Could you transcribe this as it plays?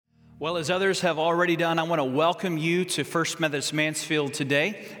Well, as others have already done, I want to welcome you to First Methodist Mansfield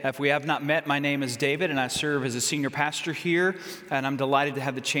today. If we have not met, my name is David, and I serve as a senior pastor here, and I'm delighted to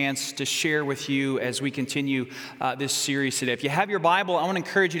have the chance to share with you as we continue this series today. If you have your Bible, I want to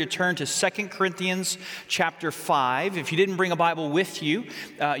encourage you to turn to 2 Corinthians chapter 5. If you didn't bring a Bible with you,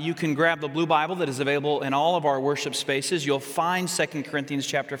 you can grab the blue Bible that is available in all of our worship spaces. You'll find 2 Corinthians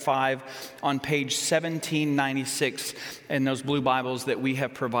chapter 5 on page 1796 in those blue Bibles that we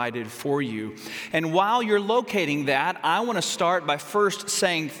have provided for you. And while you're locating that, I want to start by first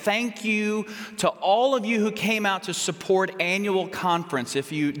saying thank you to all of you who came out to support annual conference.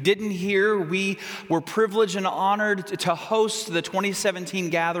 If you didn't hear, we were privileged and honored to host the 2017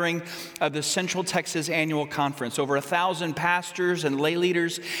 gathering of the Central Texas Annual Conference. Over 1,000 pastors and lay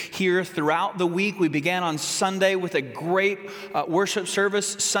leaders here throughout the week. We began on Sunday with a great worship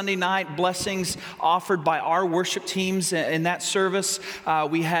service. Sunday night, blessings offered by our worship teams in that service.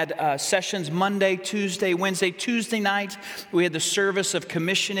 We had sessions Monday, Tuesday, Wednesday. Tuesday night, we had the service of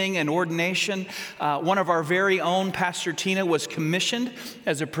commissioning and ordination. One of our very own, Pastor Tina, was commissioned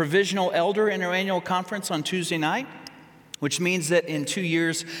as a provisional elder in our annual conference on Tuesday night, which means that in 2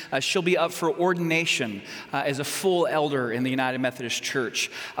 years, she'll be up for ordination as a full elder in the United Methodist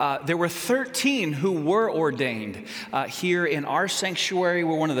Church. There were 13 who were ordained here in our sanctuary.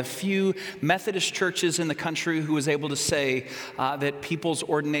 We're one of the few Methodist churches in the country who was able to say that people's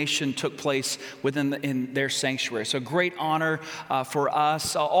ordination took place in their sanctuary. So great honor for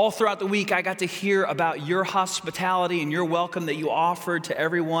us. All throughout the week, I got to hear about your hospitality and your welcome that you offered to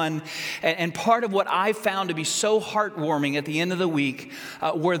everyone. And part of what I found to be so heartwarming at the end of the week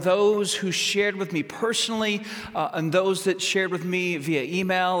were those who shared with me personally and those that shared with me via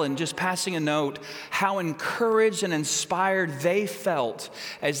email and just passing a note how encouraged and inspired they felt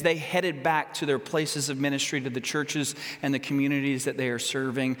as they headed back to their places of ministry, to the churches and the communities that they are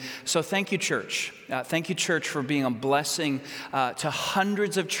serving. So thank you, church. Thank you, church, for being a blessing to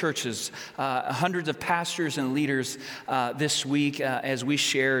hundreds of churches, hundreds of pastors and leaders this week as we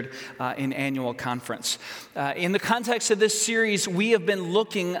shared in annual conference. In the context of this series, we have been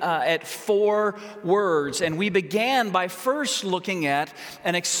looking at 4 words, and we began by first looking at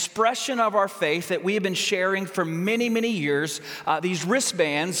an expression of our faith that we have been sharing for many, many years, these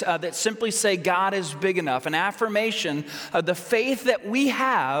wristbands that simply say God is big enough, an affirmation of the faith that we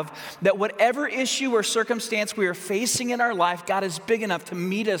have that whatever issue or circumstance we are facing in our life, God is big enough to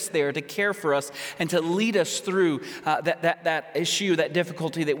meet us there, to care for us, and to lead us through that issue, that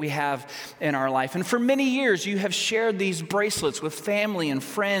difficulty that we have in our life. And for many years, you have shared these bracelets with family and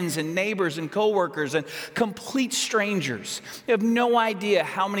friends and neighbors and coworkers and complete strangers. You have no idea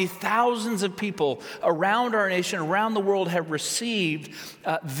how many thousands of people around our nation, around the world have received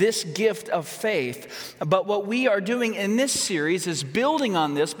this gift of faith. But what we are doing in this series is building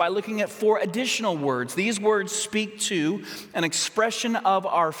on this by looking at 4 additional words. These words speak to an expression of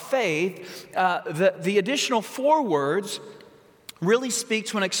our faith. The additional 4 words really speak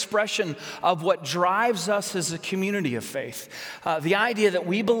to an expression of what drives us as a community of faith. The idea that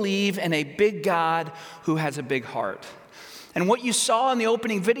we believe in a big God who has a big heart. And what you saw in the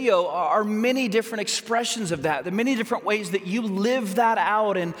opening video are many different expressions of that, the many different ways that you live that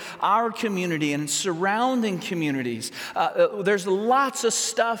out in our community and surrounding communities. There's lots of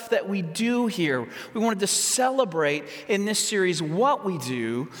stuff that we do here. We wanted to celebrate in this series what we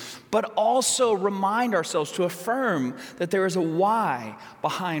do, but also remind ourselves to affirm that there is a why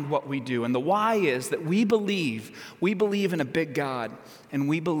behind what we do. And the why is that we believe in a big God, and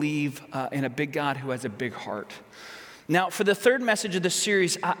we believe in a big God who has a big heart. Now, for the third message of this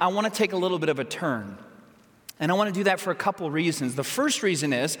series, I want to take a little bit of a turn. And I want to do that for a couple of reasons. The first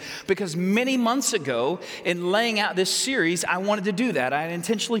reason is because many months ago, in laying out this series, I wanted to do that. I had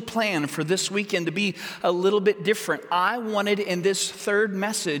intentionally planned for this weekend to be a little bit different. I wanted in this third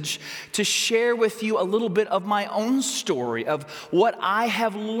message to share with you a little bit of my own story of what I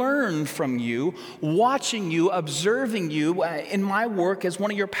have learned from you, watching you, observing you in my work as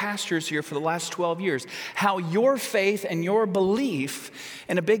one of your pastors here for the last 12 years. How your faith and your belief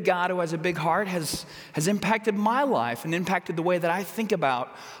in a big God who has a big heart has impacted my life and impacted the way that I think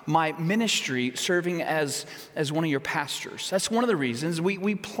about my ministry serving as one of your pastors. That's one of the reasons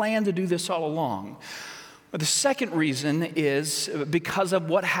we plan to do this all along. But the second reason is because of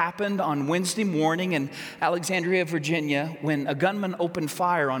what happened on Wednesday morning in Alexandria, Virginia, when a gunman opened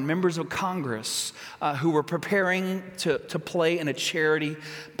fire on members of Congress who were preparing to play in a charity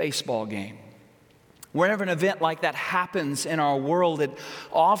baseball game. Whenever an event like that happens in our world, it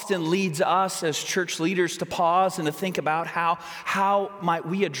often leads us as church leaders to pause and to think about how might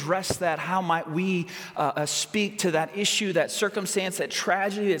we address that? How might we speak to that issue, that circumstance, that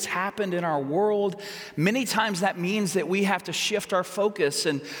tragedy that's happened in our world? Many times that means that we have to shift our focus.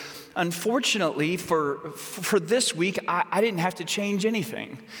 And unfortunately, for this week, I didn't have to change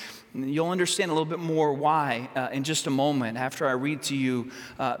anything. You'll understand a little bit more why in just a moment after I read to you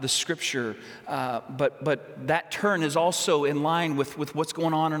the scripture. But that turn is also in line with what's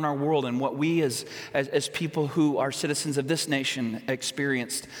going on in our world and what we as people who are citizens of this nation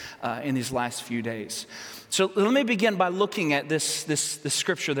experienced in these last few days. So let me begin by looking at this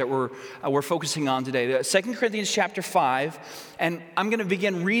scripture that we're focusing on today, 2 Corinthians chapter 5, and I'm going to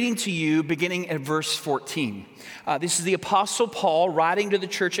begin reading to you beginning at verse 14. This is the Apostle Paul writing to the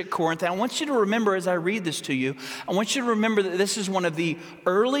church at Corinth, and I want you to remember as I read this to you, I want you to remember that this is one of the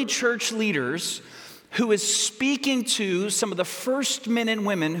early church leaders who is speaking to some of the first men and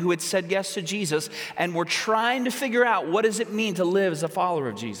women who had said yes to Jesus and were trying to figure out what does it mean to live as a follower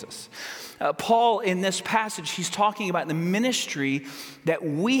of Jesus. Paul, in this passage, he's talking about the ministry that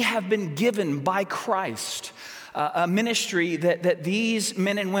we have been given by Christ, a ministry that these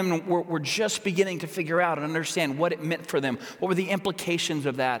men and women were just beginning to figure out and understand what it meant for them. What were the implications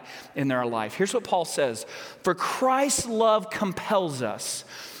of that in their life? Here's what Paul says: "For Christ's love compels us,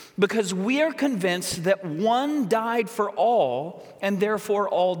 because we are convinced that one died for all, and therefore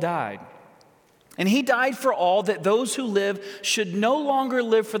all died. And he died for all, that those who live should no longer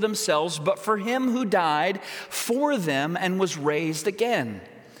live for themselves, but for him who died for them and was raised again.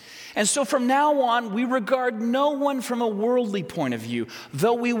 And so from now on, we regard no one from a worldly point of view.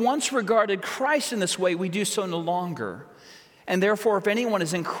 Though we once regarded Christ in this way, we do so no longer. And therefore, if anyone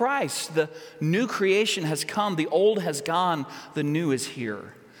is in Christ, the new creation has come, the old has gone, the new is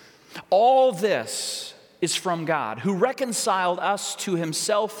here. All this is from God, who reconciled us to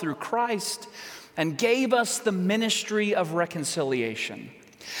himself through Christ and gave us the ministry of reconciliation.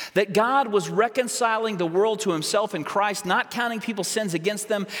 That God was reconciling the world to himself in Christ, not counting people's sins against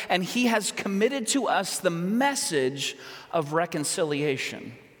them, and he has committed to us the message of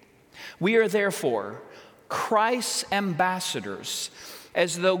reconciliation. We are therefore Christ's ambassadors,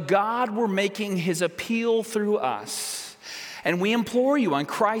 as though God were making his appeal through us. And we implore you on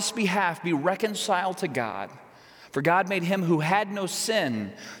Christ's behalf, be reconciled to God. For God made him who had no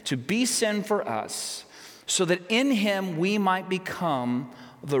sin to be sin for us, so that in him we might become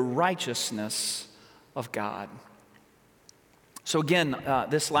the righteousness of God." So again,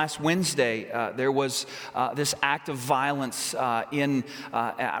 this last Wednesday, there was this act of violence in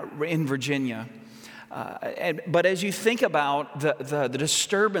Virginia. But as you think about the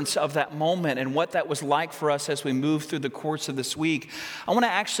disturbance of that moment and what that was like for us as we move through the course of this week, I want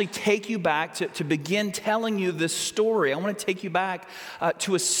to actually take you back to begin telling you this story. I want to take you back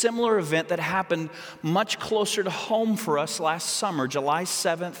to a similar event that happened much closer to home for us last summer, July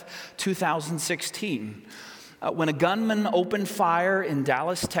 7th, 2016. When a gunman opened fire in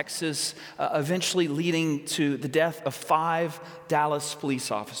Dallas, Texas, eventually leading to the death of 5 Dallas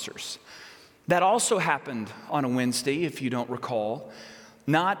police officers. That also happened on a Wednesday, if you don't recall.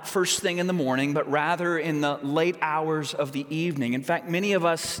 Not first thing in the morning, but rather in the late hours of the evening. In fact, many of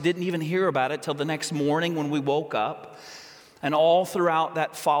us didn't even hear about it till the next morning when we woke up. And all throughout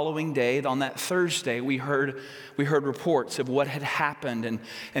that following day, on that Thursday, we heard reports of what had happened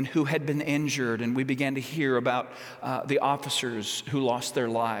and who had been injured. And we began to hear about the officers who lost their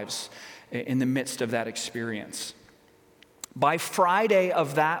lives in the midst of that experience. By Friday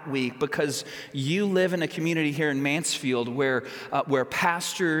of that week, because you live in a community here in Mansfield where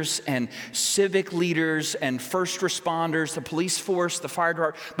pastors and civic leaders and first responders, the police force, the fire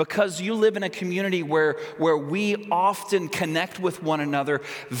department, because you live in a community where we often connect with one another,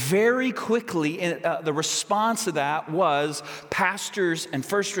 very quickly the response to that was pastors and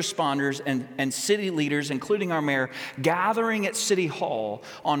first responders and city leaders, including our mayor, gathering at City Hall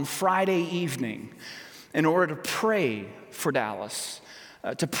on Friday evening in order to pray for Dallas,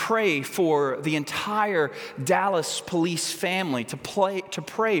 to pray for the entire Dallas police family, to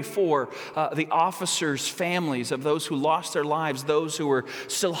pray for the officers' families of those who lost their lives, those who were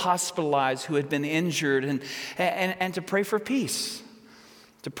still hospitalized, who had been injured, and to pray for peace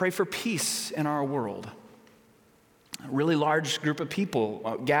in our world. A really large group of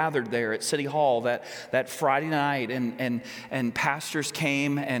people gathered there at City Hall that Friday night, and pastors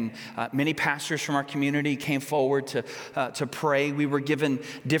came, and many pastors from our community came forward to pray. We were given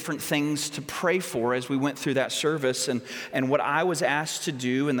different things to pray for as we went through that service, and what I was asked to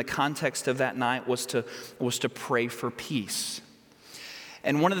do in the context of that night was to pray for peace.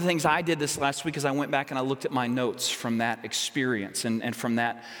 And one of the things I did this last week is I went back and I looked at my notes from that experience and from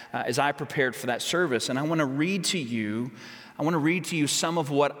that as I prepared for that service. And I want to read to you some of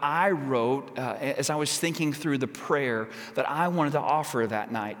what I wrote as I was thinking through the prayer that I wanted to offer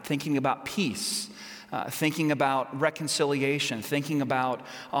that night, thinking about peace, thinking about reconciliation, thinking about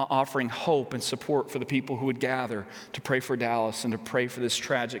offering hope and support for the people who would gather to pray for Dallas and to pray for this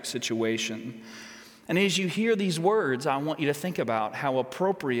tragic situation. And as you hear these words, I want you to think about how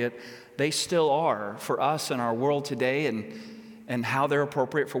appropriate they still are for us in our world today and how they're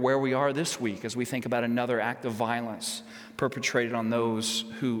appropriate for where we are this week as we think about another act of violence perpetrated on those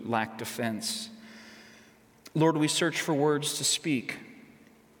who lack defense. Lord, we search for words to speak.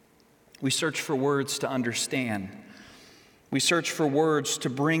 We search for words to understand. We search for words to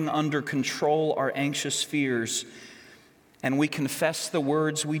bring under control our anxious fears. And we confess the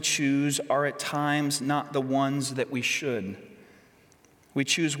words we choose are at times not the ones that we should. We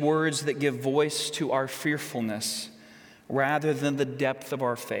choose words that give voice to our fearfulness rather than the depth of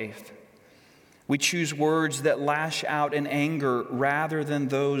our faith. We choose words that lash out in anger rather than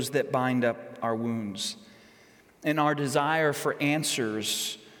those that bind up our wounds. In our desire for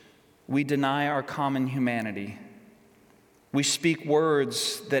answers, we deny our common humanity. We speak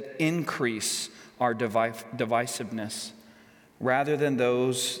words that increase our divisiveness rather than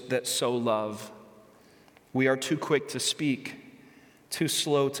those that sow love. We are too quick to speak, too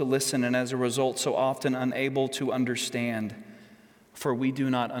slow to listen, and as a result, so often unable to understand, for we do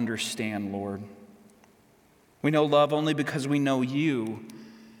not understand, Lord. We know love only because we know you,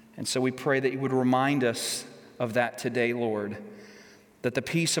 and so we pray that you would remind us of that today, Lord, that the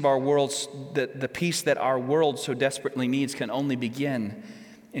peace of our world, the peace that our world so desperately needs can only begin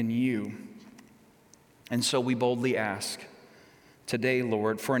in you. And so we boldly ask today,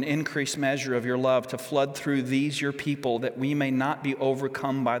 Lord, for an increased measure of your love to flood through these, your people, that we may not be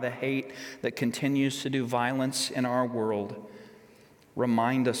overcome by the hate that continues to do violence in our world.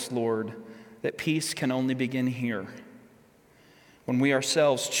 Remind us, Lord, that peace can only begin here. When we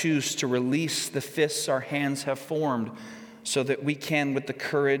ourselves choose to release the fists our hands have formed so that we can, with the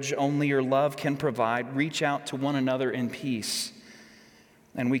courage only your love can provide, reach out to one another in peace.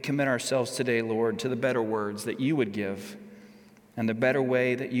 And we commit ourselves today, Lord, to the better words that you would give and the better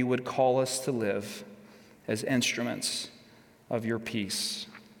way that you would call us to live as instruments of your peace.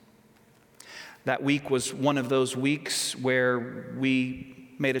 That week was one of those weeks where we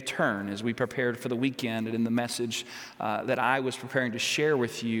made a turn as we prepared for the weekend, and in the message that I was preparing to share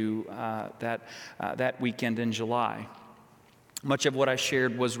with you that weekend in July. Much of what I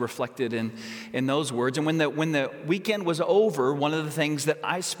shared was reflected in those words. And when the weekend was over, one of the things that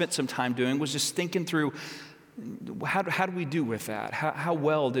I spent some time doing was just thinking through how do we do with that? How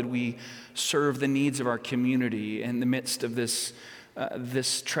well did we serve the needs of our community in the midst of this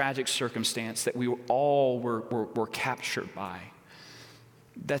tragic circumstance that we all were captured by?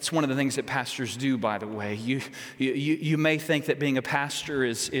 That's one of the things that pastors do, by the way. You may think that being a pastor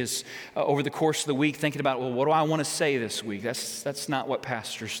is over the course of the week thinking about, well, what do I want to say this week? That's not what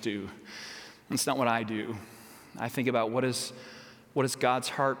pastors do. That's not what I do. I think about what does God's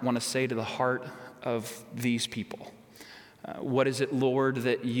heart want to say to the heart of these people? What is it, Lord,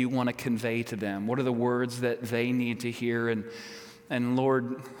 that you want to convey to them? What are the words that they need to hear? And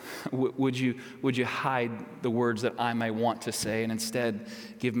Lord, would you hide the words that I may want to say, and instead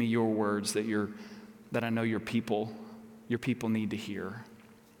give me your words that I know your people need to hear.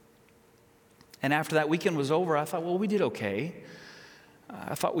 And after that weekend was over, I thought, well, we did okay.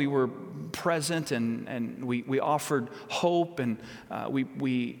 I thought we were present and we offered hope, and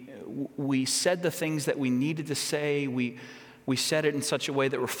we said the things that we needed to say. We said it in such a way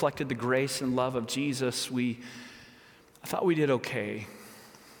that reflected the grace and love of Jesus. I thought we did okay.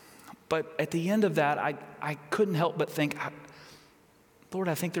 But at the end of that, I couldn't help but think, Lord,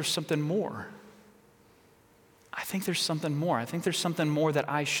 I think there's something more. I think there's something more. I think there's something more that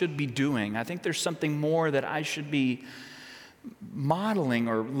I should be doing. I think there's something more that I should be modeling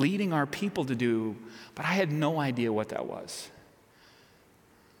or leading our people to do. But I had no idea what that was.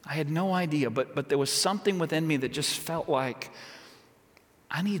 I had no idea, but there was something within me that just felt like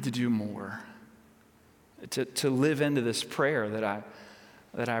I need to do more. To live into this prayer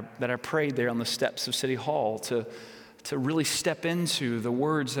that I prayed there on the steps of City Hall, to really step into the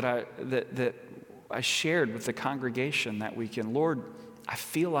words that I shared with the congregation that weekend. Lord, I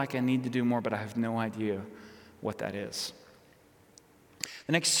feel like I need to do more, but I have no idea what that is.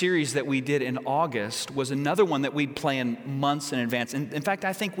 The next series that we did in August was another one that we'd planned months in advance. In fact,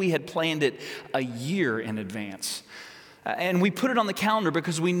 I think we had planned it a year in advance. And we put it on the calendar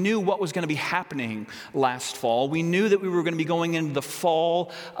because we knew what was going to be happening last fall. We knew that we were going to be going into the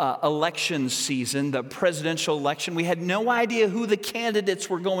fall election season, the presidential election. We had no idea who the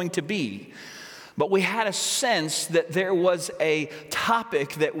candidates were going to be. But we had a sense that there was a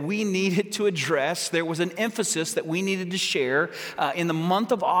topic that we needed to address. There was an emphasis that we needed to share in the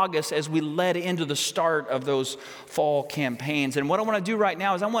month of August as we led into the start of those fall campaigns. And what I want to do right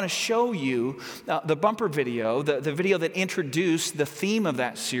now is I want to show you the bumper video, the video that introduced the theme of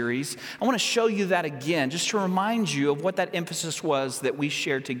that series. I want to show you that again, just to remind you of what that emphasis was that we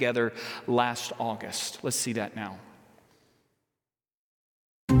shared together last August. Let's see that now.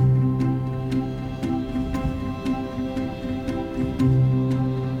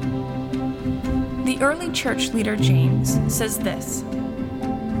 The early church leader James says this: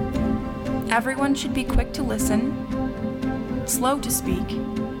 everyone should be quick to listen, slow to speak,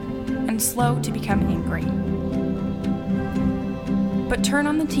 and slow to become angry. But turn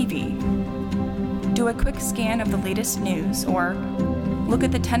on the TV, do a quick scan of the latest news, or look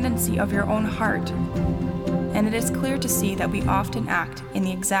at the tendency of your own heart, and it is clear to see that we often act in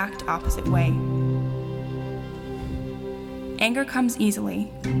the exact opposite way. Anger comes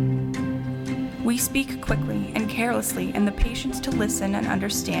easily. We speak quickly and carelessly, and the patience to listen and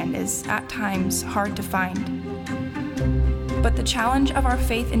understand is, at times, hard to find. But the challenge of our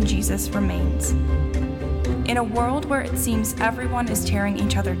faith in Jesus remains. In a world where it seems everyone is tearing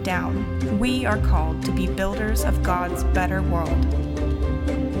each other down, we are called to be builders of God's better world.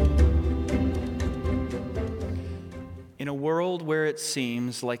 In a world where it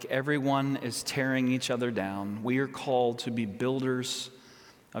seems like everyone is tearing each other down, we are called to be builders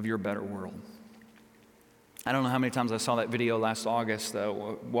of your better world. I don't know how many times I saw that video last August,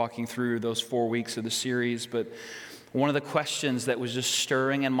 walking through those 4 weeks of the series, but one of the questions that was just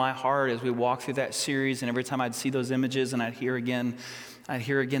stirring in my heart as we walked through that series, and every time I'd see those images and I'd hear again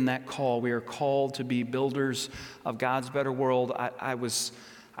that call, we are called to be builders of God's better world. I was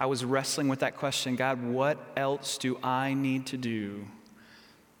wrestling with that question: God, what else do I need to do?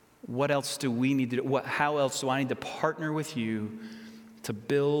 What else do we need to do? How else do I need to partner with you to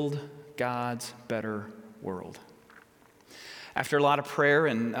build God's better world? After a lot of prayer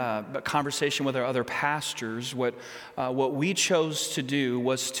and conversation with our other pastors, what we chose to do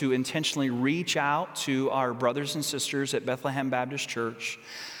was to intentionally reach out to our brothers and sisters at Bethlehem Baptist Church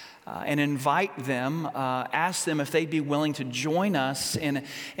and invite them, ask them if they'd be willing to join us in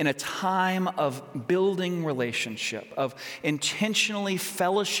a time of building relationship, of intentionally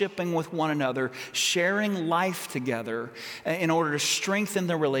fellowshipping with one another, sharing life together in order to strengthen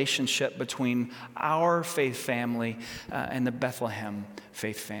the relationship between our faith family and the Bethlehem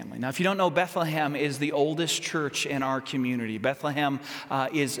faith family. Now, if you don't know, Bethlehem is the oldest church in our community. Bethlehem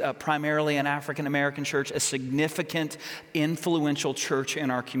is primarily an African-American church, a significant, influential church in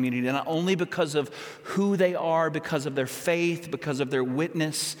our community, not only because of who they are, because of their faith, because of their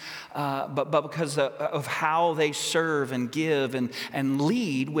witness, but because of how they serve and give and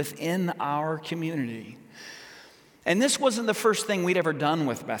lead within our community. And this wasn't the first thing we'd ever done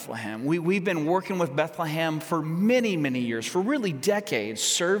with Bethlehem. We've been working with Bethlehem for many, many years, for really decades,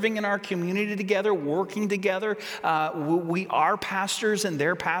 serving in our community together, working together. Our pastors and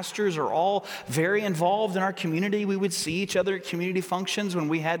their pastors are all very involved in our community. We would see each other at community functions. When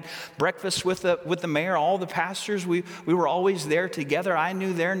we had breakfast with the mayor, all the pastors, we were always there together. I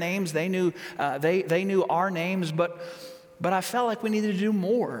knew their names. They knew our names. But I felt like we needed to do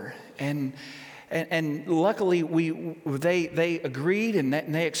more. And luckily, they agreed and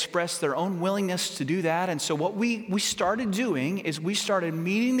they expressed their own willingness to do that. And so what we started doing is we started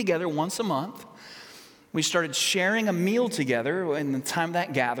meeting together once a month. We started sharing a meal together in the time of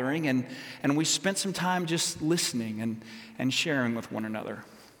that gathering, and we spent some time just listening and sharing with one another.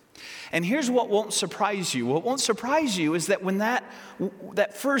 And here's what won't surprise you. What won't surprise you is that when that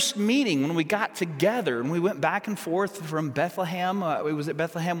first meeting, when we got together and we went back and forth from Bethlehem, it was at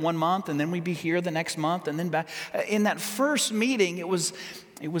Bethlehem 1 month, and then we'd be here the next month, and then back. In that first meeting, it was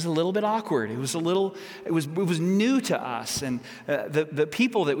a little bit awkward. It was new to us, and the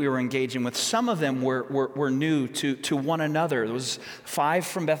people that we were engaging with, some of them were new to one another. There was 5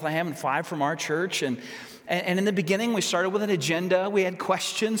 from Bethlehem and 5 from our church, and in the beginning, we started with an agenda. We had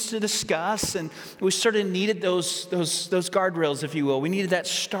questions to discuss, and we sort of needed those guardrails, if you will. We needed that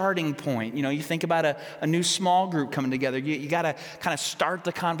starting point. You know, you think about a new small group coming together. You got to kind of start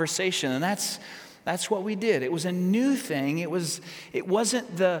the conversation, and that's what we did. It was a new thing. It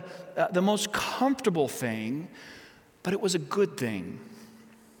wasn't the most comfortable thing, but it was a good thing.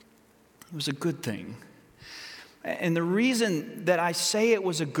 It was a good thing. And the reason that I say it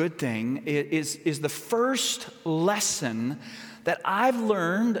was a good thing is the first lesson that I've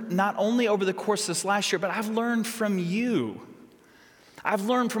learned not only over the course of this last year, but I've learned from you. I've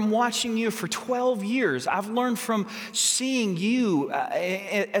learned from watching you for 12 years. I've learned from seeing you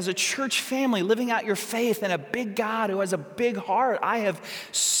as a church family living out your faith in a big God who has a big heart. I have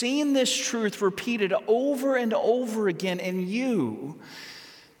seen this truth repeated over and over again in you.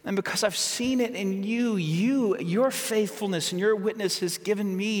 And because I've seen it in you, your faithfulness and your witness has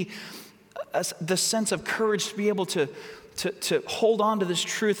given me the sense of courage to be able to hold on to this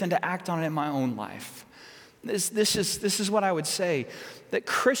truth and to act on it in my own life. This is what I would say, that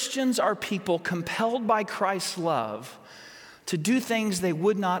Christians are people compelled by Christ's love to do things they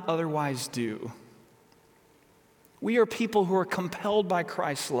would not otherwise do. We are people who are compelled by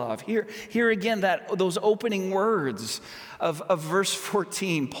Christ's love. Here again, those opening words of verse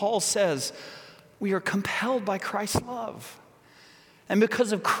 14, Paul says, we are compelled by Christ's love. And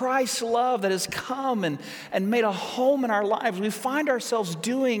because of Christ's love that has come and made a home in our lives, we find ourselves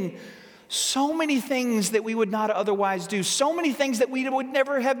doing so many things that we would not otherwise do, so many things that we would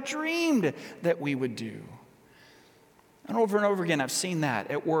never have dreamed that we would do. And over again, I've seen that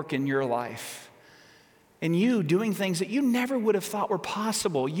at work in your life. And you doing things that you never would have thought were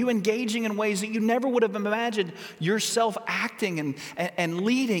possible. You engaging in ways that you never would have imagined yourself acting and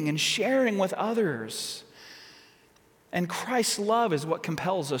leading and sharing with others. And Christ's love is what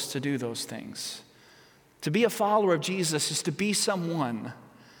compels us to do those things. To be a follower of Jesus is to be someone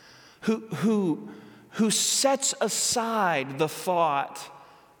who sets aside the thought,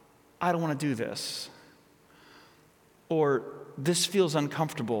 I don't want to do this, or this feels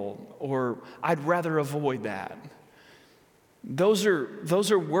uncomfortable, or I'd rather avoid that. Those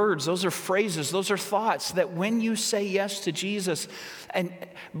are words, those are phrases, those are thoughts that when you say yes to Jesus and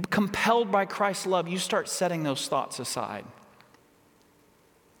compelled by Christ's love, you start setting those thoughts aside.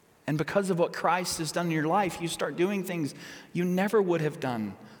 And because of what Christ has done in your life, you start doing things you never would have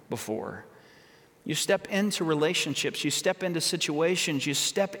done before. You step into relationships, you step into situations, you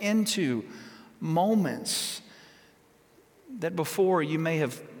step into moments that before you may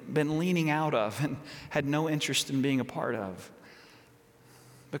have been leaning out of and had no interest in being a part of,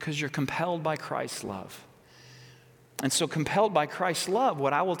 because you're compelled by Christ's love. And so compelled by Christ's love,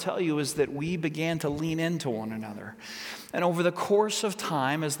 what I will tell you is that we began to lean into one another. And over the course of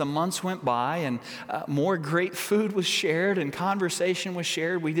time, as the months went by and more great food was shared and conversation was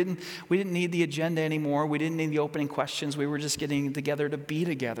shared, we didn't need the agenda anymore. We didn't need the opening questions. We were just getting together to be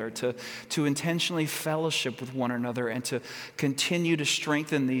together, to intentionally fellowship with one another and to continue to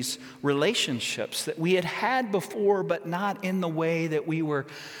strengthen these relationships that we had before, but not in the way that we were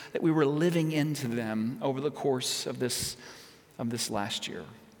living into them over the course of this last year.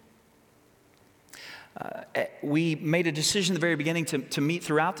 We made a decision at the very beginning to meet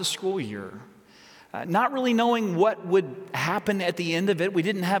throughout the school year, not really knowing what would happen at the end of it. We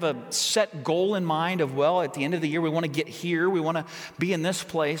didn't have a set goal in mind of, well, at the end of the year, we want to get here, we want to be in this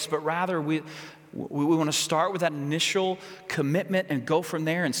place, but rather we want to start with that initial commitment and go from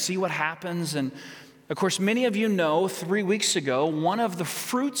there and see what happens. And of course, many of you know 3 weeks ago, one of the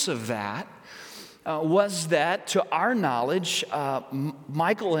fruits of that was that, to our knowledge,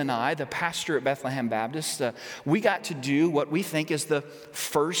 Michael and I, the pastor at Bethlehem Baptist, we got to do what we think is the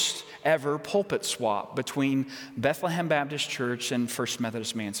first ever pulpit swap between Bethlehem Baptist Church and First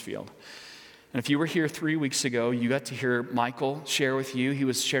Methodist Mansfield. And if you were here 3 weeks ago, you got to hear Michael share with you. He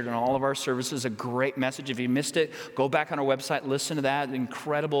was shared in all of our services, a great message. If you missed it, go back on our website, listen to that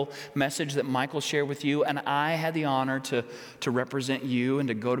incredible message that Michael shared with you. And I had the honor to represent you and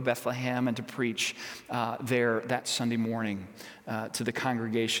to go to Bethlehem and to preach there that Sunday morning to the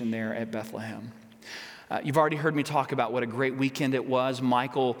congregation there at Bethlehem. You've already heard me talk about what a great weekend it was.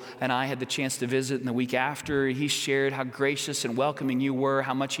 Michael and I had the chance to visit in the week after. He shared how gracious and welcoming you were,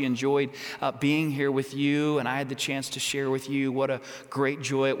 how much he enjoyed being here with you. And I had the chance to share with you what a great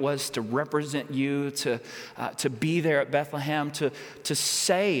joy it was to represent you, to be there at Bethlehem, to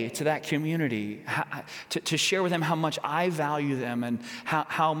say to that community, to share with them how much I value them and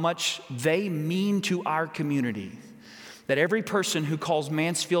how much they mean to our community. That every person who calls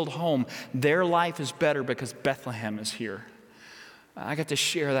Mansfield home, their life is better because Bethlehem is here. I got to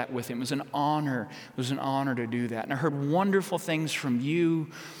share that with him. It was an honor. It was an honor to do that. And I heard wonderful things from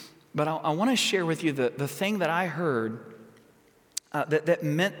you. But I want to share with you the thing that I heard that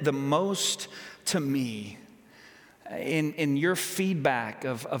meant the most to me in your feedback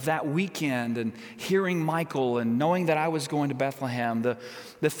of that weekend and hearing Michael and knowing that I was going to Bethlehem.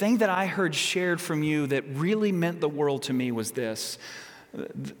 The thing that I heard shared from you that really meant the world to me was this,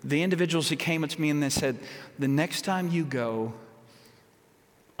 the individuals who came up to me and they said, the next time you go,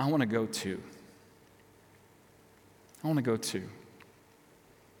 I want to go too. I want to go too.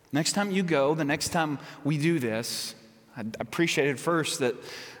 Next time you go, the next time we do this, I appreciated first that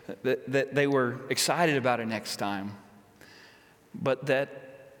they were excited about it next time, but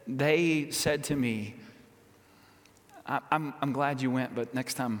that they said to me, I'm glad you went, but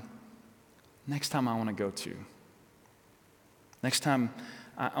next time I want to go too. Next time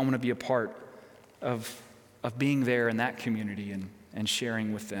I want to be a part of being there in that community and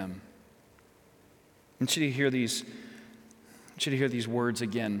sharing with them. I want you to hear these words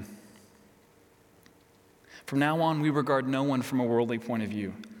again. From now on, we regard no one from a worldly point of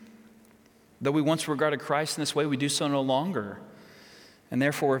view. Though we once regarded Christ in this way, we do so no longer. And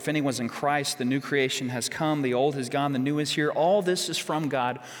therefore, if anyone's in Christ, the new creation has come, the old has gone, the new is here. All this is from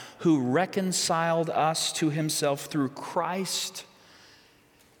God, who reconciled us to himself through Christ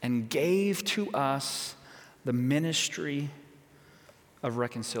and gave to us the ministry of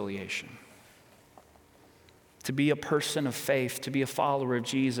reconciliation. To be a person of faith, to be a follower of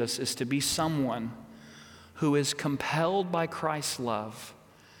Jesus, is to be someone who is compelled by Christ's love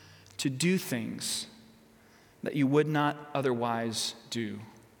to do things that you would not otherwise do.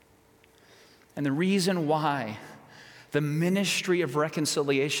 And the reason why the ministry of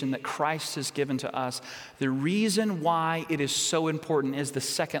reconciliation that Christ has given to us, the reason why it is so important is the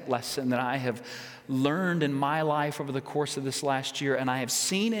second lesson that I have learned in my life over the course of this last year, and I have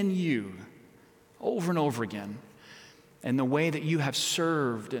seen in you over and over again, and the way that you have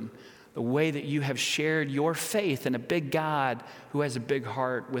served and the way that you have shared your faith in a big God who has a big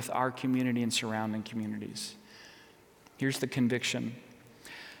heart with our community and surrounding communities. Here's the conviction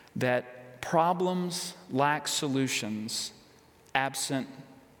that problems lack solutions absent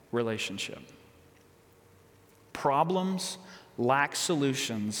relationship. Problems lack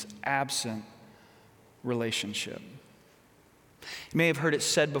solutions absent relationship. You may have heard it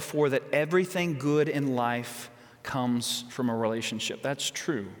said before that everything good in life comes from a relationship. That's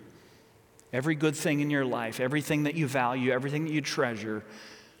true. Every good thing in your life, everything that you value, everything that you treasure,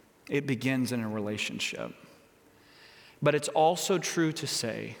 it begins in a relationship. But it's also true to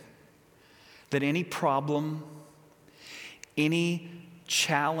say that any problem, any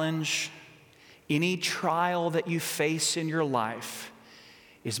challenge, any trial that you face in your life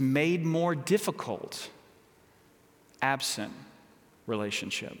is made more difficult absent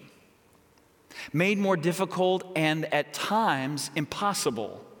relationship. Made more difficult and at times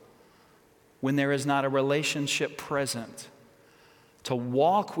impossible when there is not a relationship present to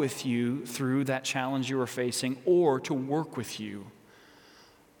walk with you through that challenge you are facing or to work with you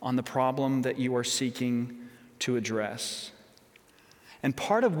on the problem that you are seeking to address. And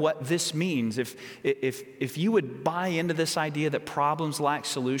part of what this means, if you would buy into this idea that problems lack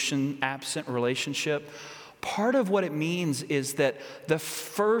solution absent relationship, part of what it means is that the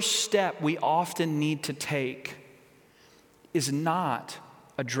first step we often need to take is not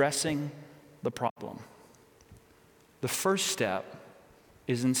addressing the problem. The first step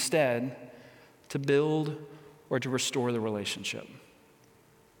is instead to build or to restore the relationship.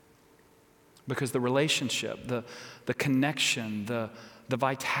 Because the relationship, the connection, the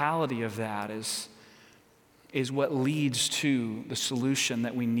vitality of that is what leads to the solution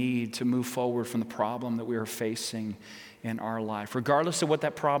that we need to move forward from the problem that we are facing in our life. Regardless of what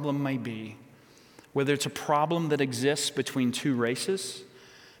that problem may be, whether it's a problem that exists between two races,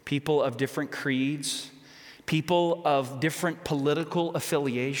 people of different creeds, people of different political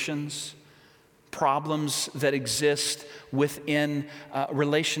affiliations, problems that exist within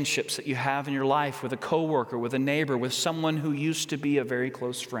relationships that you have in your life with a coworker, with a neighbor, with someone who used to be a very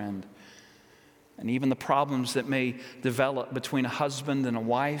close friend. And even the problems that may develop between a husband and a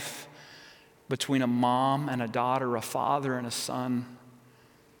wife, between a mom and a daughter, a father and a son.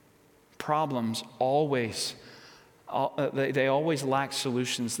 Problems always, they always lack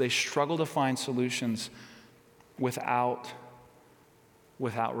solutions. They struggle to find solutions without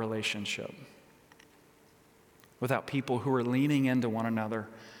relationship. Without people who are leaning into one another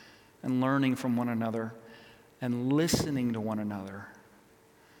and learning from one another and listening to one another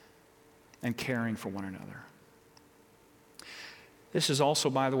and caring for one another. This is also,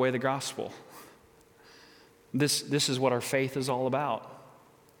 by the way, the gospel. This is what our faith is all about.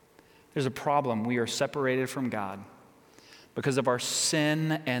 There's a problem. We are separated from God. Because of our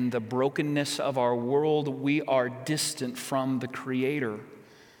sin and the brokenness of our world, we are distant from the Creator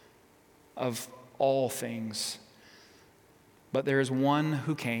of all things. But there is one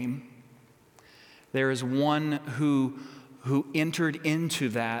who came. There is one who entered into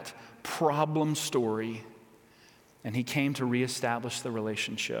that problem story And he came to reestablish the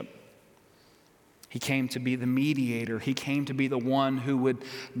relationship. He came to be the mediator. He came to be the one who would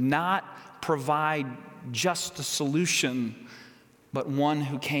not provide just a solution, but one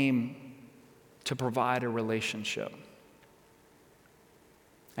who came to provide a relationship.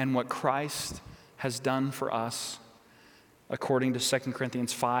 And what Christ has done for us, according to 2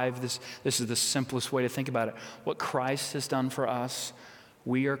 Corinthians 5, this is the simplest way to think about it. What Christ has done for us,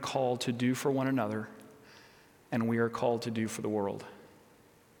 we are called to do for one another, and we are called to do for the world.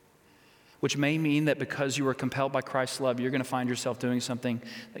 Which may mean that because you are compelled by Christ's love, you're going to find yourself doing something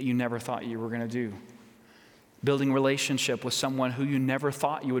that you never thought you were going to do. Building relationship with someone who you never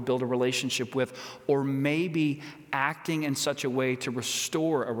thought you would build a relationship with, or maybe acting in such a way to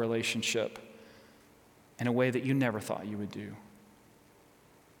restore a relationship in a way that you never thought you would do.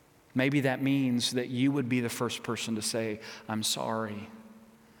 Maybe that means that you would be the first person to say, I'm sorry.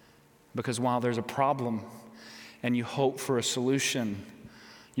 Because while there's a problem and you hope for a solution,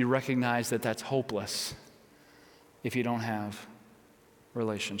 you recognize that that's hopeless if you don't have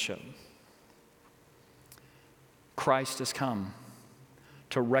relationship. Christ has come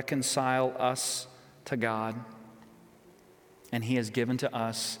to reconcile us to God, and he has given to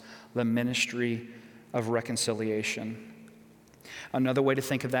us the ministry of reconciliation. Another way to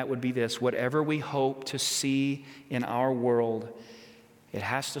think of that would be this: whatever we hope to see in our world, it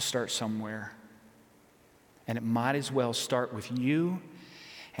has to start somewhere. And it might as well start with you,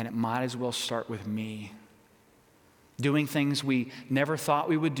 and it might as well start with me. Doing things we never thought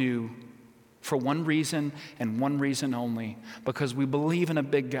we would do for one reason and one reason only, because we believe in a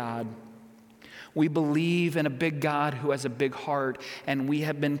big God. We believe in a big God who has a big heart, and we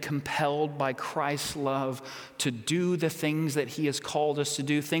have been compelled by Christ's love to do the things that he has called us to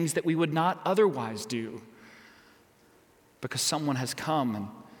do, things that we would not otherwise do, because someone has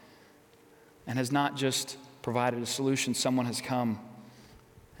come and has not just provided a solution, someone has come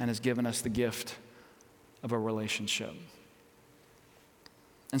and has given us the gift of a relationship.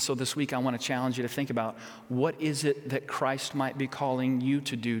 And so this week I want to challenge you to think about, what is it that Christ might be calling you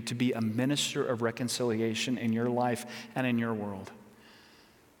to do to be a minister of reconciliation in your life and in your world?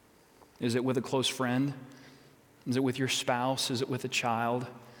 Is it with a close friend? Is it with your spouse? Is it with a child?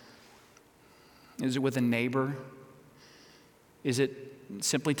 Is it with a neighbor? Is it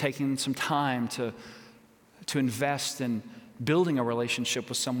simply taking some time to invest in building a relationship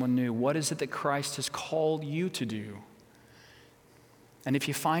with someone new? What is it that Christ has called you to do? And if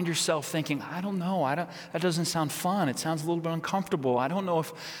you find yourself thinking, I don't know, that doesn't sound fun, it sounds a little bit uncomfortable, I don't know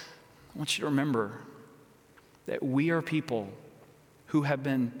if, I want you to remember that we are people who have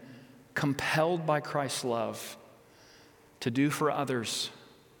been compelled by Christ's love to do for others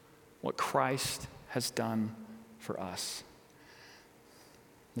what Christ has done for us.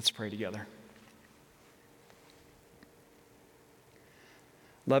 Let's pray together.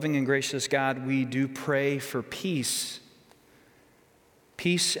 Loving and gracious God, we do pray for peace.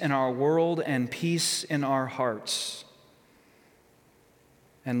 Peace in our world and peace in our hearts.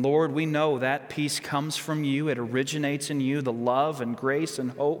 And Lord, we know that peace comes from you. It originates in you, the love and grace and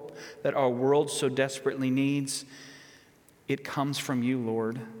hope that our world so desperately needs. It comes from you,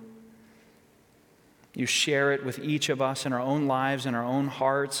 Lord. You share it with each of us in our own lives and our own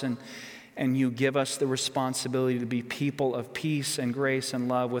hearts, and you give us the responsibility to be people of peace and grace and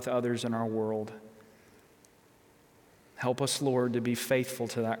love with others in our world. Help us, Lord, to be faithful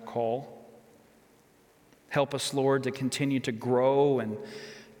to that call. Help us, Lord, to continue to grow and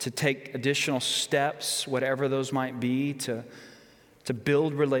to take additional steps, whatever those might be, to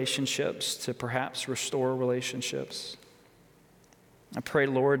build relationships, to perhaps restore relationships. I pray,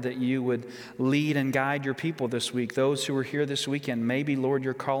 Lord, that you would lead and guide your people this week. Those who are here this weekend, maybe, Lord,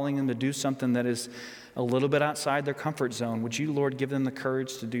 you're calling them to do something that is a little bit outside their comfort zone. Would you, Lord, give them the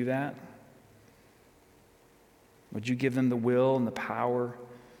courage to do that? Would you give them the will and the power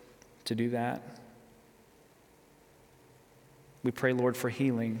to do that? We pray, Lord, for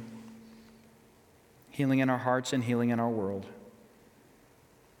healing. Healing in our hearts and healing in our world.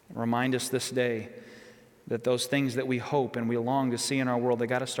 Remind us this day that those things that we hope and we long to see in our world, they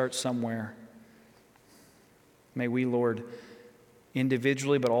got to start somewhere. May we, Lord,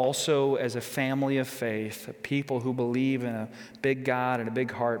 individually, but also as a family of faith, a people who believe in a big God and a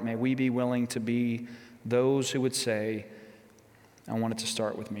big heart, may we be willing to be those who would say, I want it to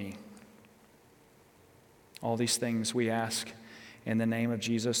start with me. All these things we ask in the name of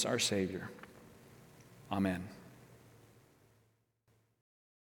Jesus, our Savior. Amen.